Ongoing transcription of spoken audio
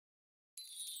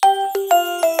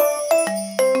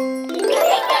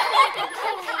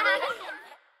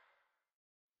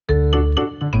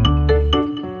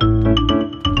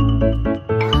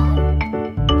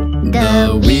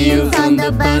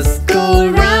the bus go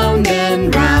round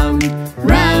and round,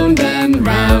 round and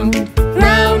round,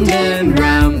 round and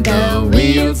round. The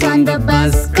wheels on the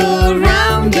bus go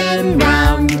round and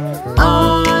round,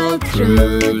 all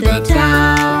through the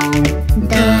town.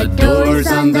 The doors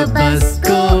on the bus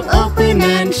go open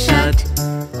and shut,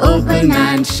 open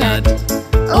and shut,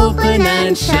 open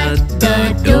and shut.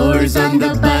 The doors on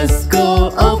the bus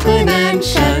go open and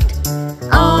shut,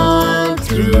 all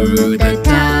through the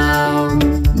town.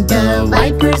 The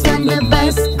wipers on the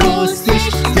bus go swish,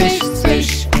 swish,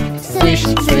 swish, swish,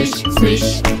 swish,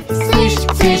 swish, swish,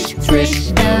 swish,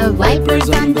 swish. The wipers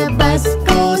on the bus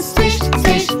go swish,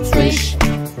 swish, swish,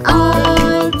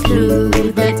 all through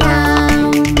the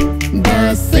town.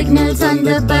 The signals on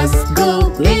the bus go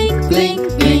blink,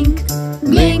 blink, blink,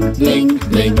 blink, blink,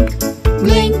 blink,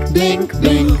 blink, blink,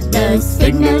 blink. The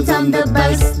signals on the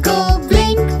bus go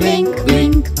blink, blink,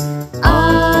 blink,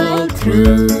 all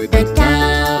through the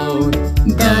town.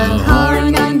 The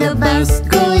horn on the bus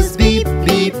goes beep,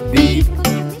 beep, beep,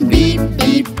 beep,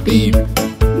 beep, beep,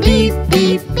 beep,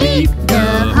 beep, beep. The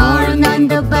horn on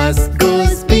the bus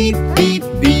goes beep, beep,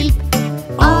 beep,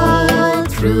 all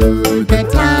through the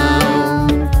town.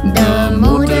 The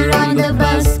motor on the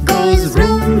bus goes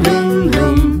vroom, vroom,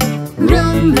 vroom,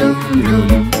 vroom, vroom,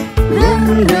 vroom,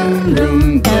 vroom, vroom,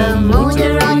 vroom. The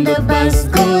motor on the bus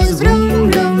goes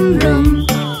vroom, vroom, vroom,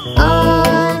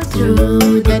 all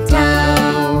through the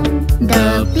town.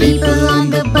 The people on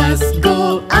the bus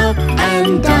go up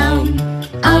and down,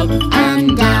 up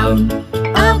and down,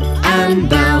 up and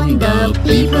down. The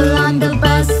people on the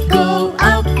bus go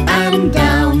up and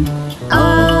down,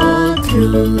 all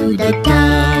through the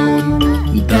town.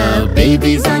 The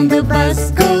babies on the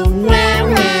bus go wah,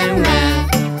 wah, wah,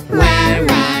 wah,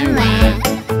 wah, wah,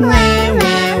 wah,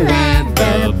 wah, wah.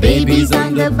 The babies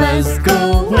on the bus go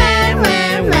wah,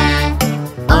 wah,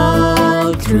 wah,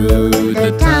 all through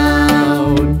the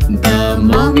town. The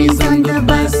mommies on the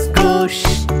bus go shh,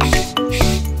 shh,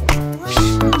 shh,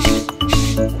 shh, shh,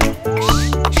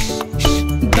 shh.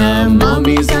 The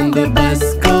mommies on the bus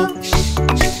go shh,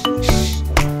 shh, shh,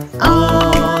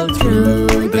 all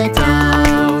through the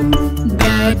town.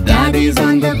 The daddies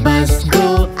on the bus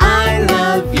go I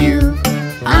love you,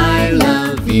 I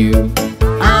love you,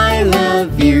 I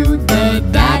love you. The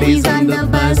daddies on the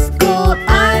bus go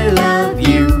I love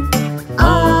you,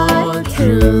 all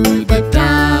through the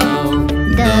town.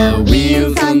 The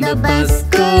wheels on the bus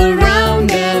go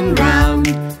round and round,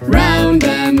 round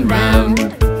and round,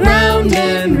 round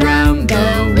and round.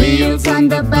 The wheels on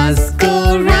the bus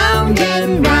go round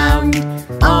and round,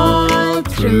 all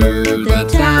through the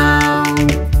town.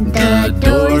 The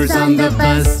doors on the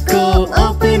bus go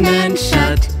open and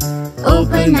shut,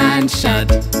 open and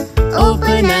shut,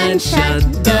 open and shut.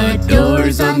 The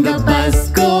doors on the bus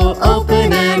go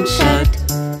open and shut,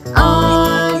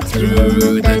 all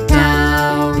through the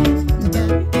town.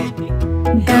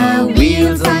 The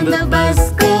wheels on the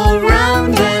bus go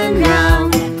round and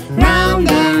round, round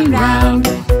and round,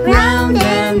 round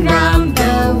and round.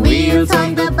 The wheels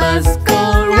on the bus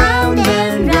go round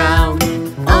and round,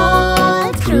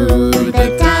 all through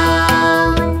the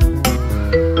town.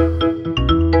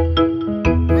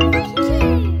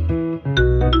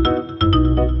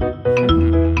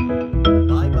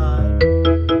 Bye-bye.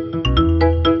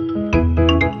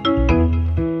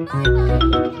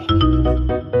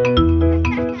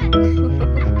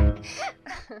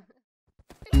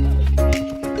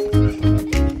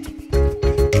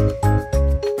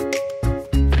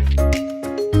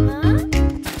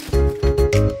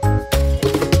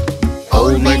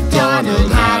 Old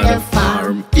MacDonald had a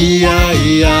farm,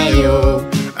 E-I-E-I-O.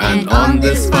 And on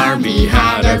this farm he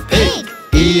had a pig,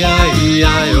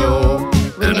 E-I-E-I-O.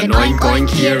 And an oink oink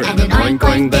here and an oink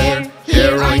oink there,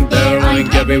 here oink, there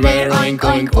oink, everywhere oink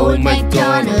oink. Old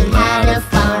MacDonald had a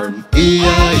farm,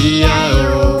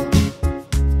 E-I-E-I-O.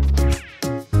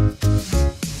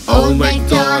 Old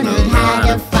MacDonald had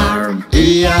a farm,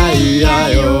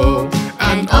 E-I-E-I-O.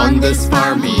 And on this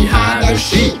farm he had a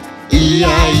sheep,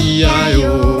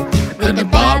 E-I-E-I-O. And a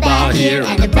ba-ba here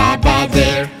and a ba-ba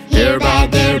there, here ba,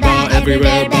 there ba,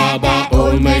 everywhere ba ba.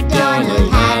 Old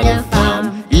MacDonald had a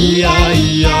farm,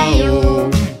 E-I-E-I-O.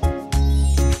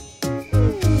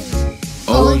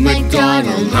 Old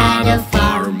MacDonald had a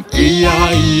farm,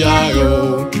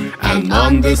 E-I-E-I-O. And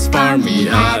on this farm he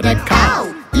had a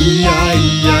cow,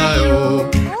 E-I-E-I-O.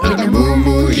 And a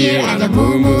moo-moo here and a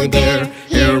moo-moo there,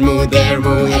 here moo, there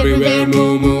moo, everywhere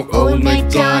moo moo. Old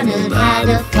MacDonald had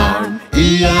a farm,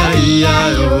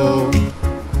 E-I-E-I-O.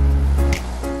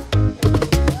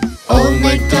 Old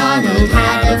MacDonald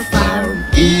had a farm,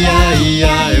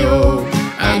 E-I-E-I-O.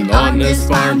 And on his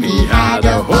farm he had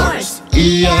a horse,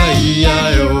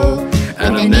 E-I-E-I-O.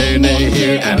 And a neigh-neigh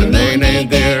here and a neigh-neigh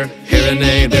there. Here a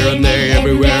neigh, there a neigh,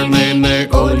 everywhere neigh-neigh.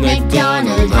 Old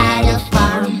MacDonald had a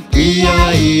farm.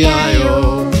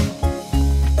 E-I-E-I-O.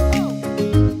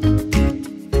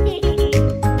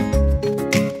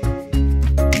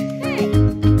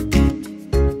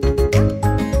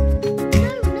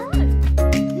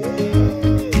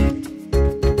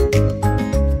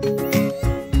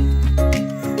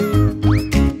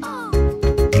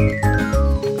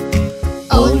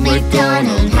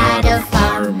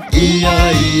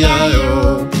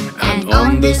 E-I-E-I-O. And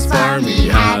on this farm he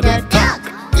had a duck.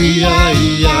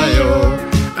 E-I-E-I-O.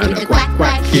 And a quack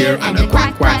quack here and a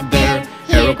quack quack there.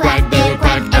 Here a quack, there a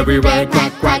quack, everywhere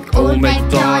quack quack. Old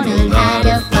MacDonald had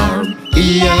a farm.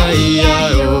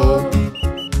 E-I-E-I-O.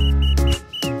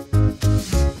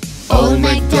 Old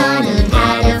MacDonald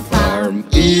had a farm.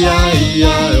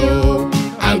 E-I-E-I-O.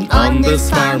 And on this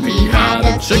farm he had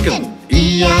a chicken.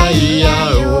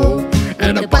 E-I-E-I-O.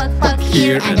 And a buck buck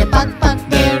here and a buck buck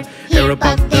there. Here a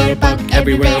buck, there a buck,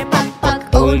 everywhere buck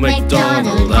buck. Old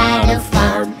MacDonald had a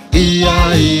farm.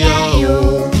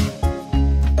 E-I-E-I-O.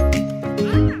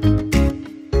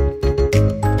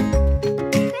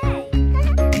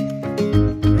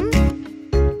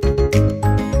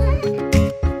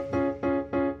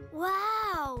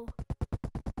 Wow!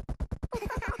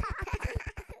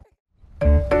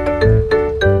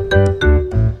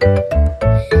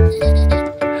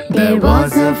 There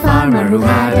was a farmer who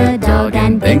had a dog,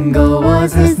 and Bingo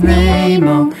was his name.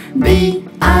 Oh,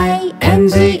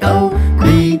 B-I-N-G-O,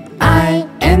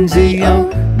 B-I-N-G-O,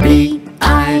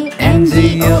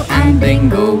 B-I-N-G-O, and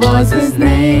Bingo was his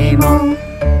name. Oh.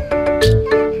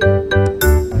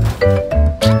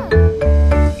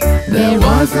 There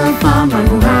was a farmer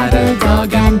who had a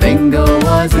dog, and Bingo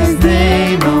was his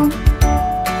name. Oh,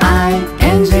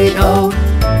 I-N-G-O,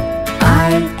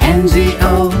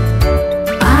 I-N-G-O,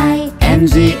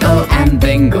 I-N-G-O, and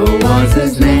Bingo was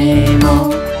his name.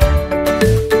 Oh.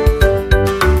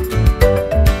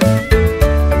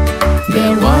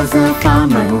 There was a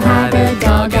farmer who had a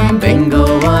dog, and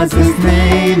Bingo was his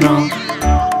name. Oh.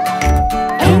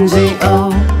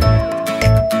 N-G-O,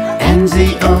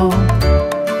 N-G-O,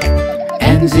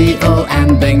 N-G-O,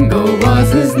 and Bingo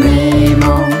was his name.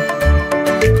 Oh.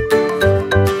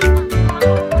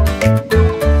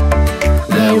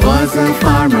 There was a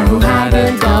farmer who had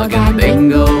a dog, and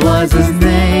Bingo was his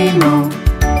name. Oh.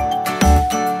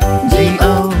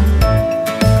 G-O,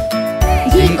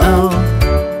 G-O,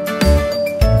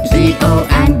 G-O,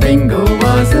 and Bingo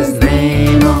was his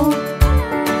name. Oh.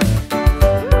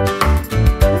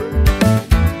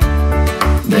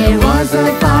 There was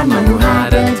a farmer who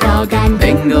had a dog, and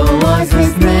Bingo was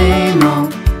his name. Oh.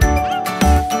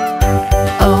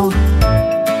 Oh,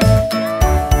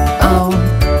 oh,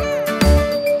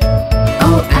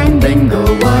 oh, and Bingo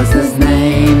was his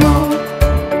name. Oh.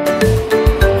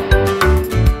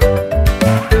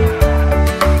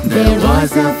 There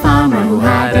was a farmer who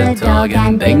had a dog,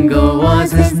 and Bingo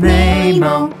was his name.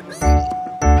 Oh.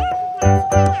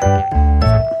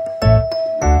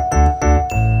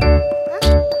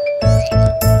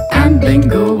 And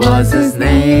Bingo was his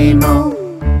name. Oh.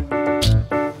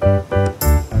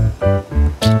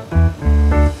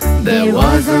 There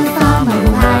was a farmer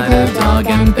who had a dog,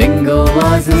 and Bingo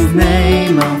was his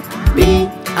name. Oh.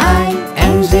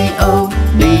 B-I-N-G-O,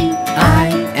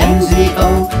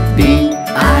 B-I-N-G-O,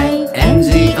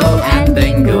 B-I-N-G-O, and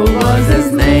Bingo was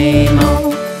his name. Oh.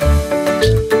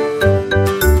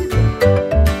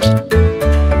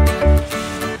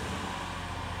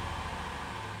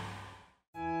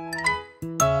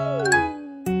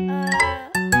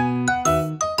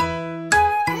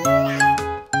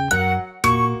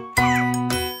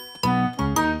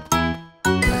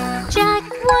 Jack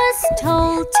was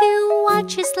told to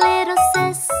watch his little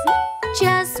sis.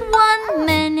 Just 1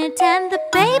 minute and the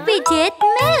baby did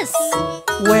miss.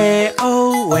 Where,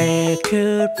 oh, where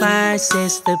could my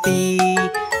sister be?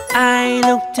 I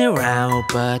looked around,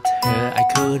 but her I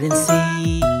couldn't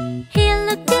see. He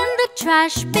looked in the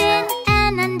trash bin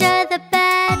and under the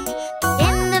bed,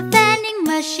 in the vending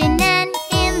machine and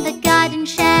in the garden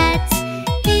sheds.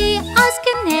 He asked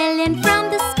an alien from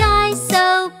the sky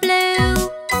so blue,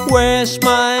 Where's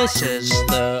my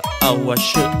sister? Oh, what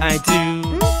should I do?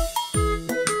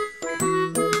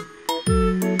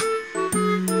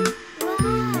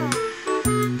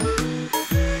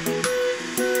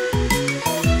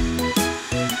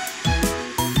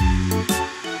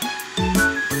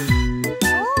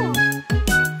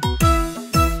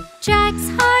 Jack's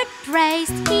heart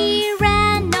raced, he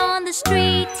ran on the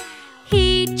street.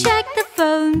 He checked the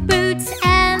phone booths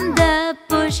and the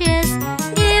bushes.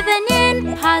 Even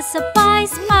in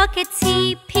passerby's pockets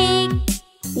he picked.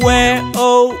 Where,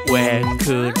 oh, where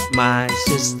could my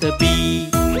sister be?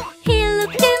 He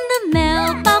looked in the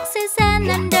mailboxes and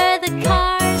under the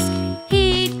cars.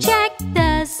 He checked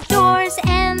the stores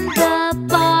and the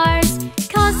bars.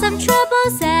 Caused some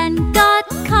troubles and got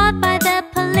caught by the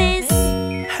police.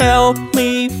 Help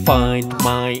me find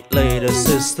my little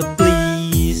sister,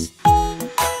 please.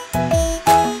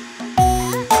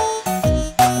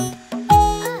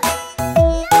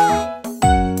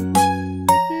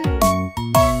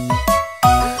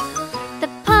 The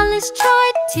police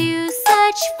tried to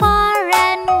search far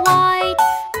and wide,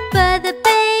 but the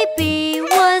baby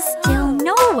was still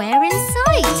nowhere in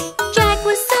sight. Jack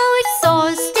was so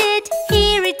exhausted,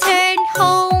 he returned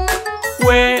home.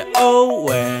 Where, oh,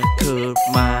 where could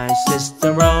my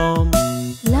sister roam?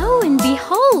 Lo and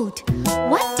behold,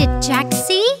 what did Jack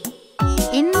see?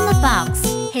 In the box,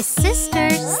 his sister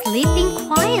sleeping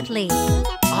quietly.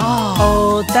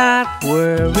 All that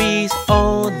worries,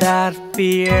 all that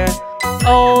fear,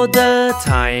 all the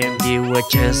time you were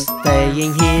just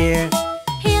staying here.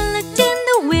 He looked in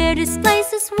the weirdest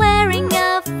places wearing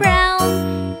a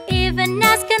frown. Even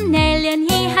as chameleon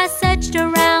he has searched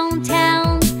around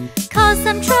town. Caused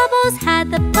some troubles,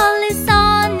 had the police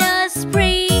on a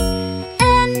spree.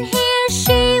 And here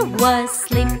she was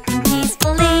sleeping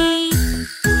peacefully.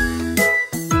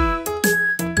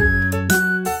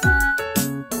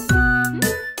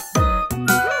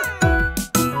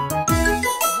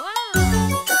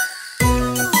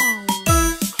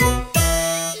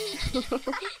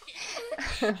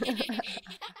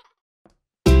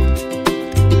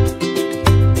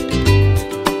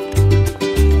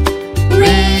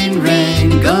 Rain,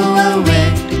 rain, go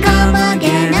away. Come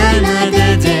again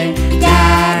another day.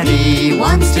 Daddy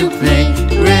wants to play.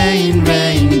 Rain,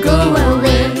 rain, go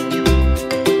away.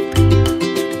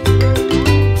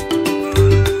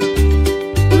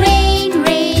 Rain,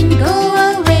 rain, go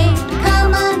away.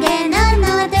 Come again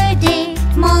another day.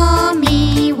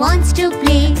 Mommy wants to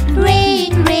play.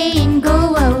 Rain, rain,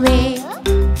 go away.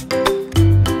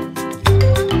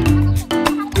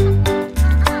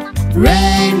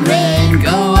 Rain, rain,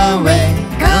 go away.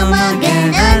 Come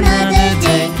again another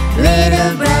day.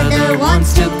 Little brother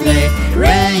wants to play.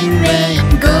 Rain,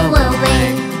 rain, go away.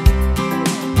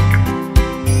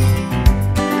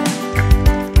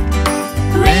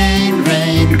 Rain,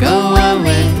 rain, go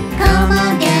away. Come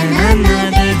again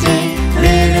another day.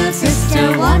 Little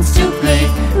sister wants to play.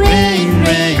 Rain,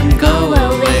 rain, go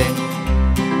away.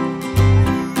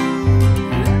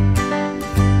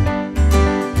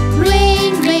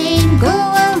 Rain, rain, go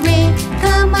away.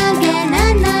 Come again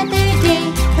another day.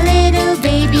 Little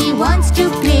baby wants to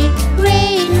play.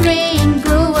 Rain, rain,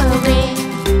 go away.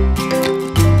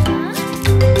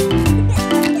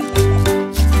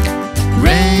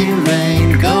 Rain,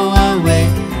 rain, go away.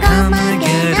 Come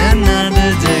again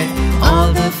another day.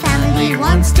 All the family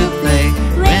wants to play.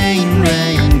 Rain,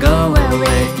 rain, go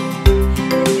away.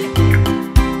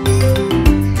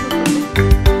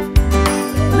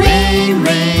 Rain,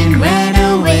 rain, went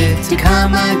away to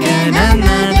come again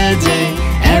another day.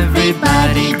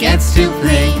 Everybody gets to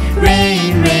play.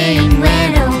 Rain, rain,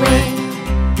 went away.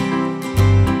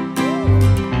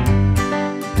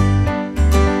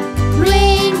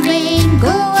 Rain, rain,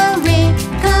 go away.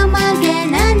 Come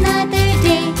again another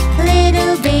day.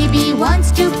 Little baby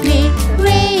wants to play.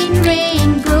 Rain,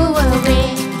 rain, go away.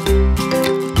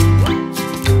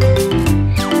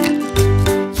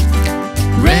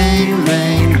 Rain,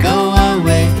 rain, go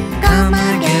away. Come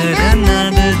again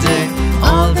another day.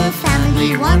 All the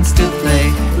family wants to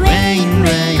play. Rain,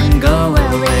 rain, go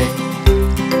away.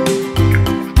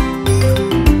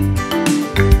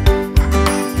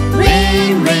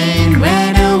 Rain, rain,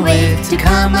 went away to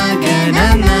come again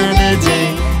another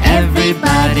day.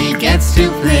 Everybody gets to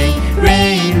play.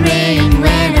 Rain, rain,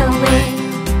 went away.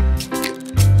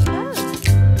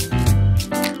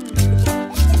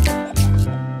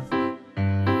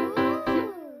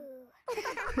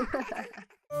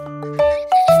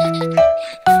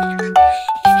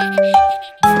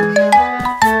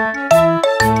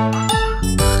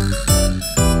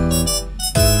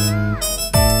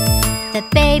 The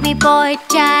baby boy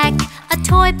Jack, a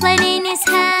toy plane in his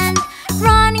hand,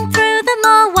 running through the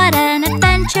mall, what an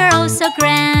adventure, oh so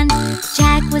grand.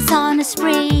 Jack was on a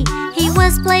spree, he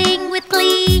was playing with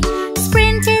glee,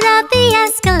 sprinted up the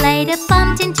escalator,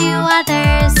 bumped into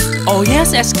others. Oh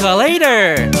yes,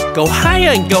 escalator! Go higher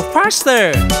and go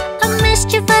faster! A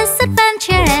mischievous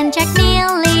adventure and Jack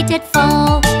nearly did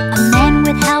fall. A man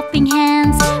with helping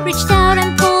hands reached out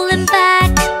and pulled him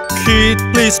back. Kid,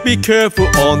 please be careful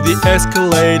on the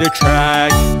escalator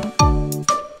track.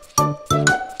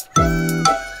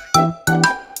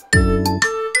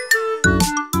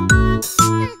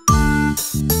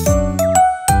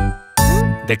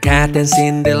 The cat danced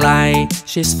in the light.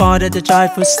 She spotted the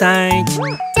joyful sight.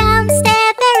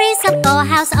 Downstairs there is a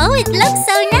ballhouse. Oh, it looks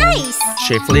so nice.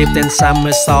 She flipped and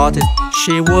somersaulted.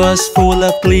 She was full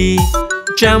of glee.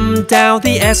 Jumped down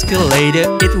the escalator.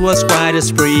 It was quite a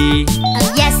spree.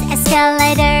 Oh yes,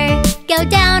 escalator. Go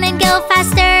down and go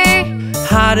faster.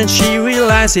 Hadn't she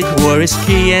realized it was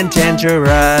risky and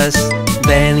dangerous?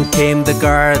 Then came the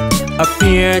guard,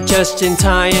 appeared just in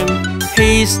time.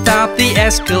 He stopped the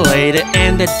escalator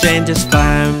and the dangers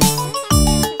climbed.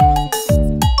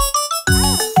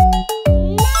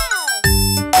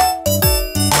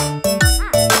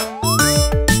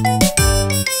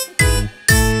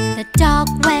 The dog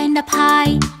went up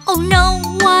high. Oh no,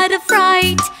 what a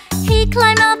fright! He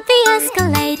climbed up the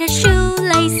escalator,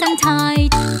 shoelace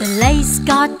untied. The lace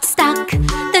got stuck.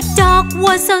 The dog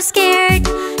was so scared.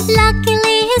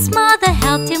 Luckily his mother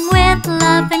helped him with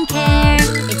love and care.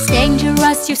 It's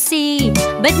dangerous, you see,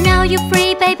 but now you're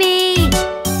free, baby.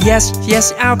 Yes,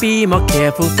 yes, I'll be more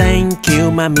careful, thank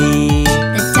you, mommy.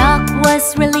 The dog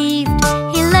was relieved.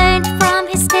 He learned from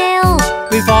his tail.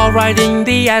 Before riding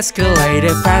the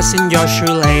escalator, fasten your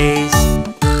shoelace.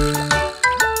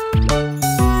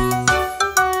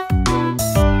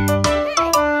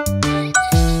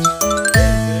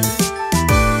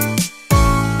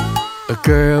 A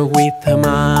girl with her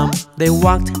mom, they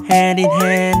walked hand in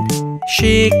hand.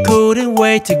 She couldn't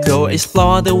wait to go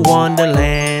explore the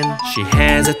wonderland. She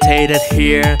hesitated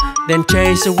here, then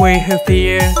chased away her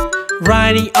fear,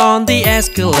 riding on the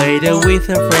escalator with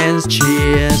her friends'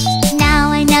 cheers.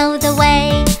 Now I know the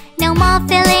way, no more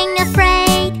feeling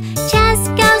afraid. Just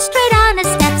go straight on the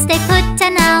steps they put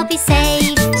and I'll be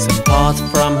safe. Support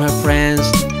from her friends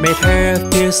made her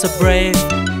feel so brave,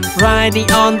 riding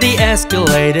on the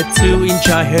escalator to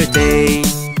enjoy her day.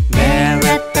 There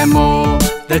at the mall,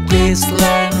 the kids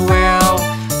learn well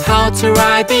how to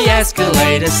ride the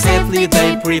escalator, safely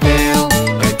they prevail.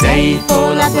 A day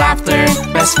full of laughter,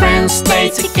 best friends stay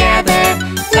together.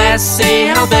 Let's see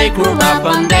how they grew up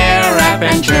on their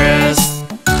adventures.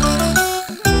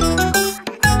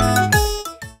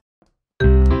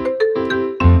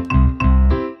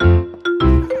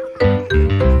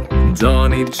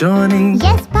 Johnny, Johnny,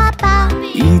 Yes, Papa.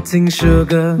 eating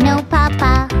sugar, No,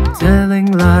 Papa.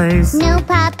 telling lies. No,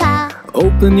 Papa.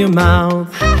 Open your mouth.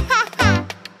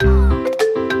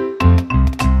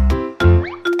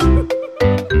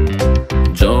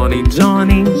 Johnny,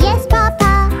 Johnny, Yes,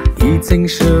 Papa. eating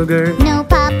sugar, No,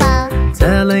 Papa.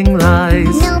 telling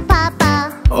lies. No,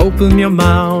 Papa. Open your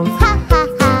mouth. Ha ha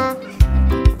ha.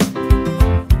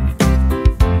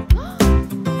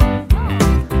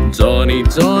 Johnny,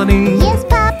 Johnny, Yes,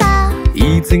 Papa.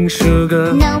 eating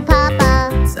sugar, No,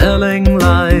 Papa. telling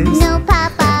lies. No,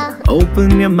 Papa.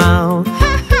 Open your mouth.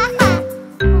 Ha ha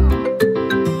ha.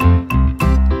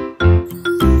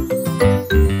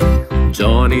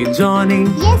 Johnny, Johnny,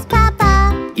 Yes,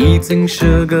 Papa. eating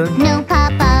sugar, No,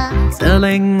 Papa.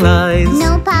 telling lies.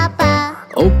 No, Papa.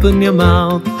 Open your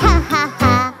mouth. Ha ha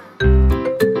ha.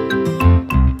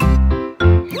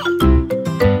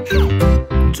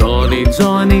 Johnny,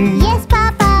 Johnny, Yes,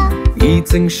 Papa.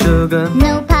 eating sugar,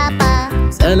 No, Papa.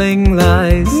 telling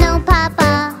lies. No,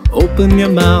 Papa. Open your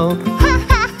mouth. Ha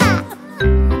ha ha.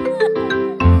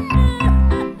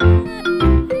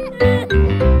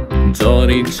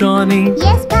 Johnny, Johnny,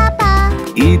 Yes, Papa.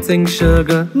 eating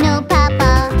sugar, No,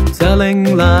 Papa. telling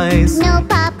lies. No,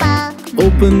 Papa.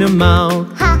 Open your mouth.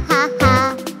 Ha ha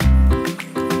ha.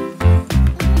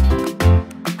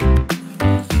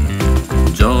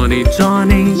 Johnny,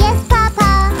 Johnny, Yes,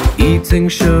 Papa. eating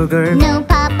sugar, No,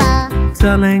 Papa.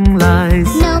 telling lies.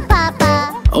 No,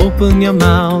 Papa. Open your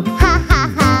mouth. Ha ha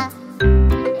ha.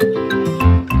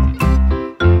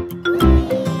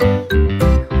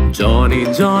 Johnny,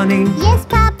 Johnny, Yes,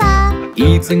 Papa.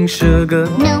 eating sugar,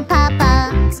 No,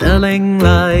 Papa. telling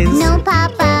lies. No,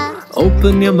 Papa.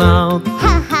 Open your mouth.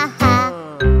 Ha ha ha.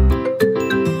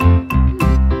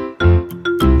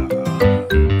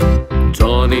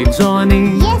 Johnny,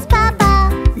 Johnny, Yes,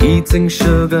 Papa. eating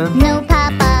sugar, No,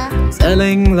 Papa.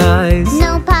 telling lies.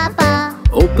 No, Papa.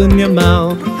 Open your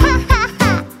mouth. Ha ha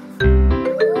ha.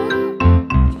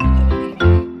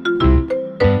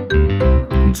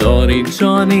 Johnny,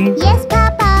 Johnny, Yes,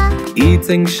 Papa.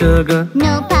 eating sugar,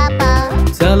 No, Papa.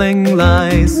 telling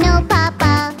lies. No,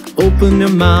 Papa. Open your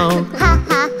mouth. Ha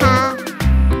ha ha.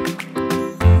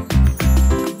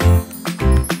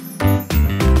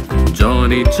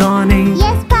 Johnny, Johnny,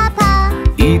 Yes, Papa.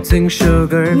 eating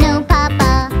sugar, No,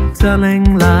 Papa.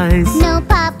 telling lies. No,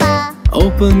 Papa.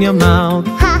 Open your mouth.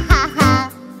 Ha ha ha.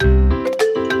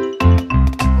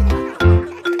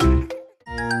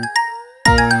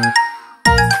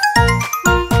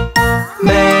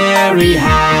 Merry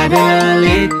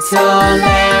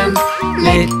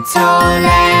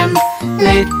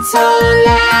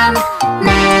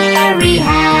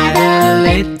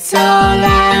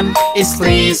lamb. Its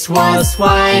fleece was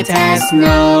white as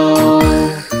snow.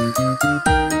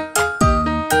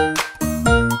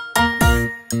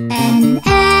 And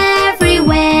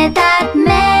everywhere that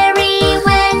Mary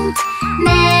went,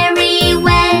 Mary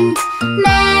went,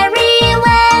 Mary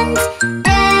went.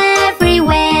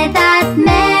 Everywhere that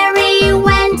Mary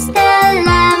went, the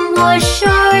lamb was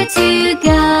sure to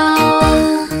go.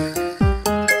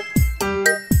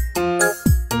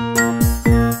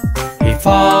 He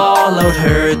followed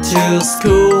her to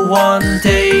school one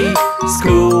day,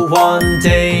 school one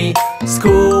day,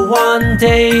 school one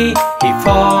day. He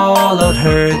followed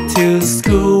her to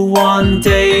school one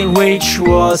day, which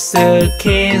was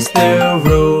against the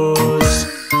rules.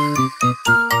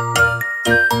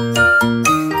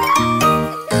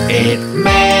 It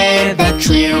made the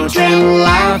children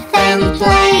laugh and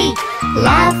play,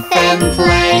 laugh and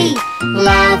play,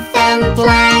 laugh and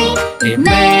play. It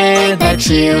made the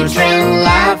children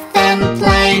laugh and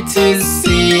play to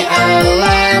see a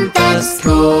lamb at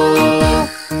school.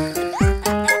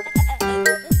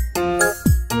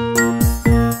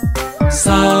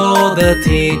 So the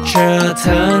teacher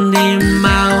turned him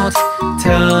out,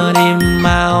 turned him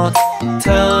out,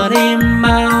 turned him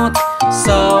out.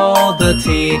 So the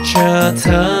teacher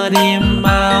turned him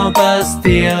out, but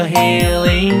still he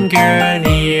lingered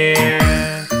near.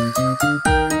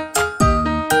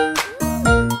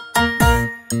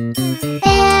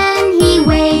 And he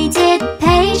waited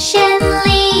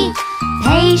patiently,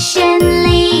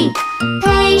 patiently,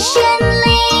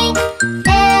 patiently.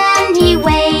 And he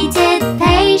waited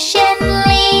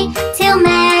patiently till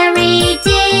Mary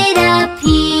did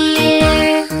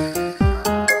appear.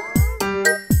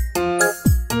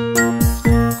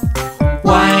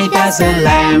 Why does a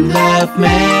lamb love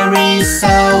Mary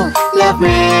so? Love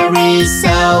Mary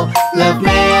so, love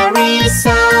Mary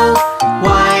so.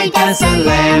 Why does a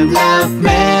lamb love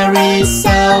Mary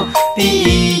so? The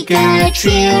eager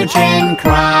children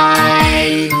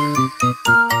cry.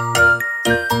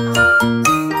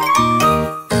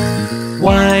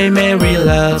 Why Mary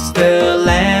loves the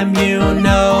lamb, you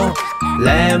know,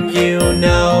 lamb, you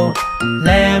know,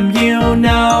 lamb, you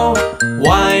know.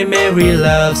 Why Mary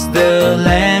loves the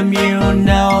lamb, you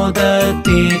know, the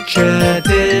teacher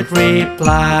did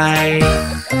reply.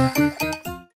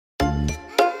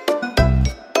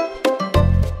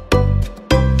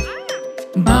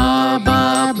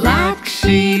 Baba, black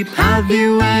sheep, have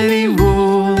you any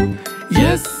wool?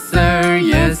 Yes sir,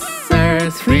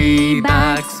 3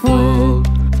 bags full.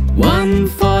 One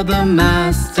for the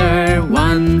master,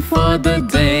 one for the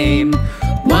dame,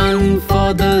 one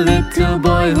for the little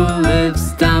boy who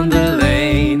lives down the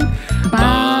lane.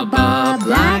 Baba,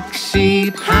 black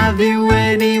sheep, have you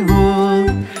any wool?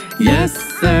 Yes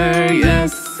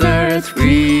sir,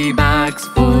 3 bags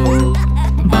full.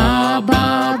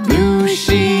 Baba, blue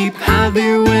sheep, have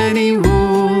you any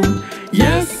wool?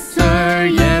 Yes sir,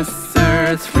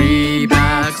 3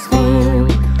 bags full.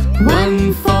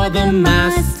 One for the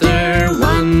master,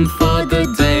 one for the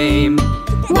dame,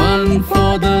 one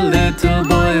for the little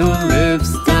boy who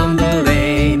lives down the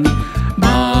lane.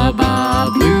 Baba,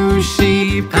 blue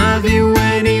sheep, have you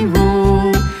any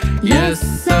wool? Yes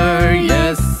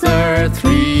sir,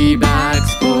 3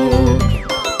 bags full.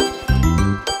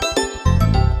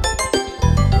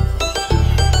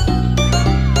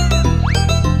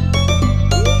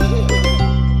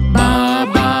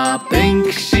 Baba,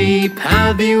 pink sheep,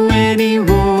 have you any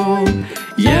wool?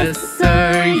 Yes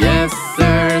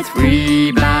sir,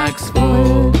 3 bags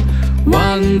full.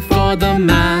 One for the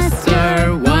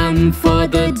master, one for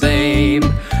the dame,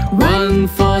 one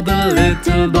for the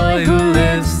little boy who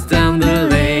lives down the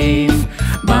lane.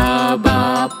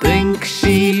 Baba, pink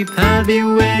sheep, have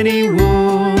you any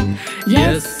wool?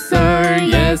 Yes sir,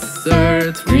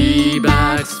 3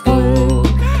 bags full.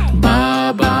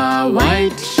 Baba,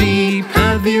 white sheep,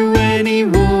 have you any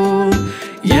wool?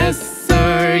 Yes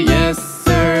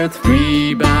sir,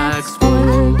 3 bags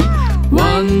full.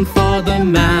 One for the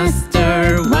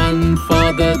master, one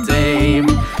for the dame,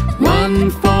 one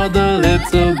for the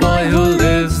little boy who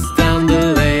lives down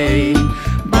the lane.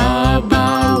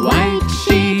 Baba, white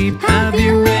sheep, have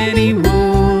you any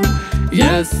wool?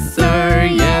 Yes sir,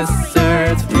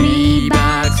 3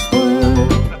 bags full.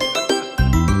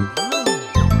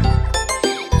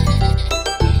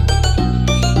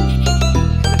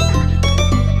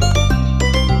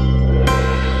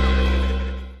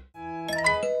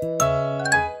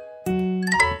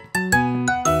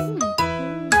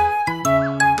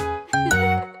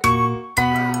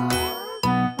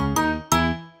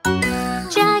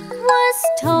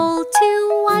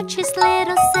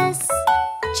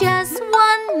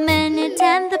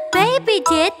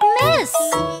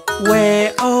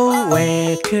 Where, oh,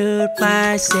 where could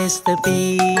my sister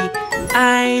be?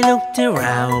 I looked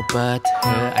around, but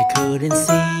her I couldn't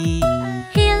see.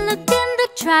 He looked in the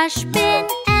trash bin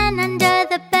and under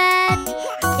the bed,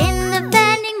 in the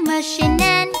vending machine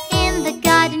and in the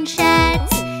garden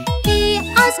sheds. He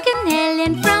asked an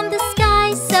alien from the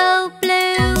sky so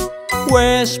blue,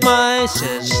 Where's my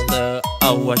sister?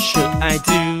 Oh, what should I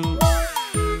do?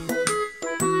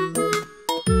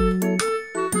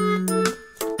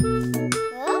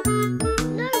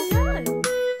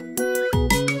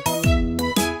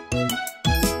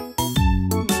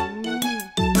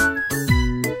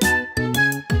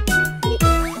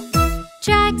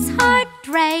 Jack's heart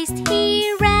raced,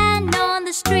 he ran on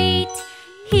the street.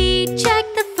 He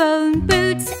checked the phone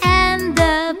booths and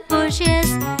the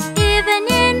bushes. Even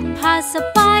in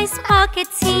passerby's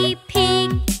pockets he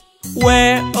peeked.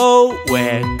 Where, oh,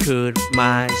 where could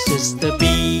my sister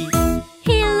be?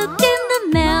 He looked in the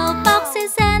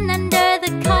mailboxes and under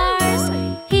the cars.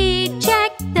 He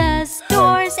checked the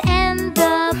stores and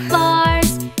the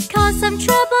bars. Caused some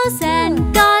troubles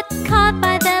and got caught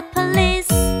by the police.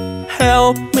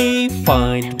 Help me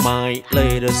find my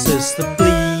little sister,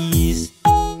 please.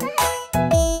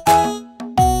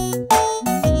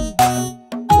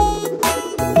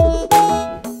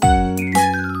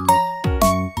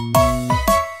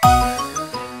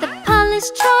 The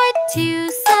police tried to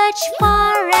search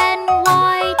far and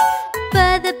wide,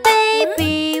 but the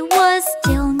baby was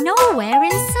still nowhere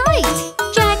in sight.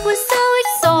 Jack was so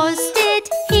exhausted,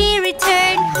 he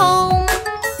returned home.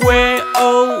 Where,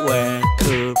 oh, where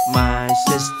could my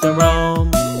sister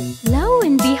roam? Lo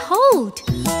and behold,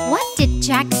 what did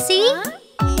Jack see?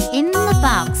 In the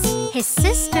box, his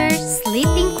sister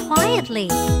sleeping quietly.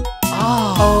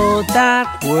 All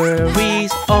that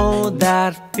worries, all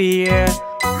that fear,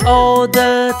 all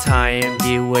the time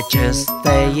you were just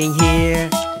staying here.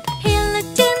 He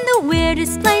looked in the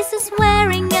weirdest places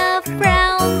wearing a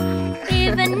frown.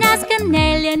 Even asked an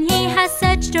alien, he has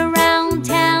searched around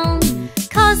town.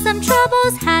 Caused some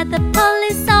troubles, had the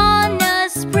police on a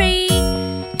spree.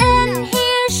 And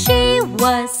here she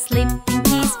was sleeping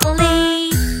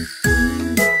peacefully.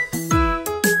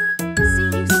 See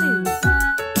you soon.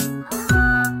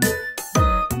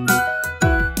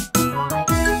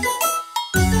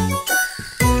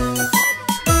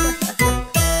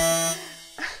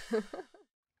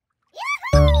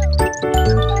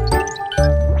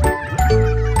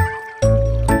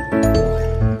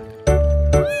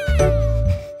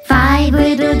 5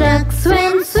 little ducks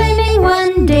went swimming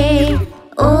one day,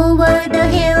 over the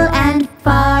hill and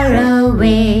far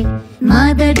away.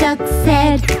 Mother duck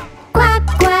said, quack,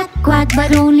 quack, quack,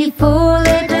 but only 4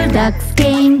 little ducks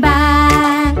came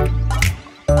back.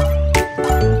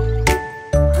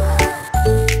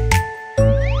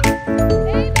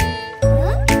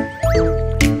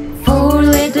 Four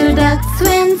little ducks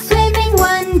went swimming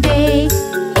one day,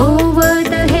 over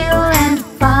the hill and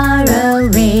far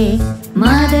away.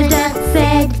 Mother duck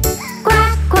said,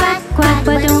 quack, quack, quack,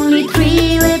 but only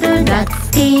 3 little ducks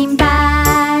came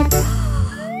back.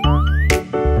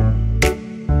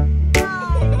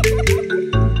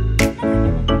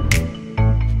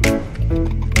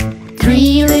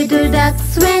 Three little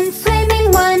ducks went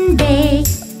swimming one day,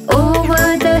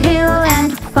 over the hill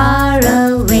and far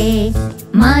away.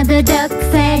 Mother duck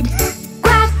said,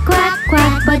 quack, quack,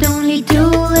 quack, but only 2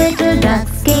 little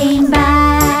ducks came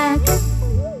back.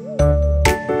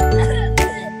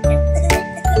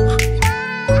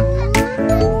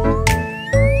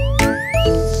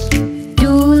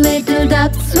 Two little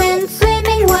ducks went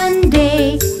swimming one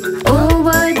day,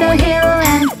 over the hill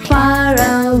and far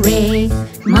away.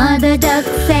 Mother duck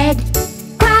said,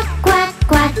 quack, quack,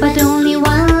 quack, but only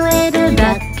 1 little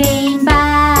duck came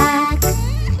back.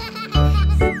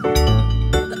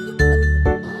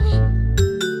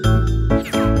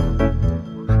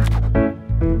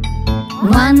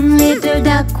 One little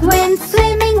duck went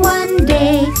swimming one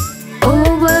day,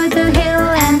 over the hill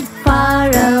and far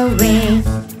away.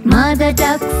 Mother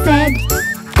duck said,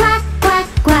 quack, quack,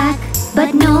 quack,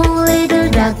 but no little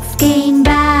ducks came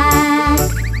back.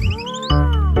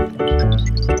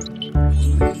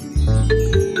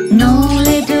 No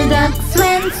little ducks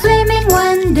went swimming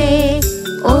one day,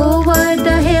 over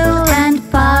the hill and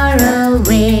far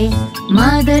away.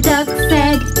 Mother duck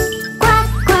said, quack,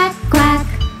 quack, quack,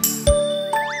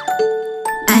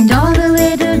 and all the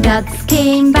little ducks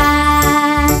came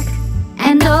back.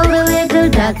 And all the little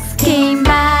ducks came back.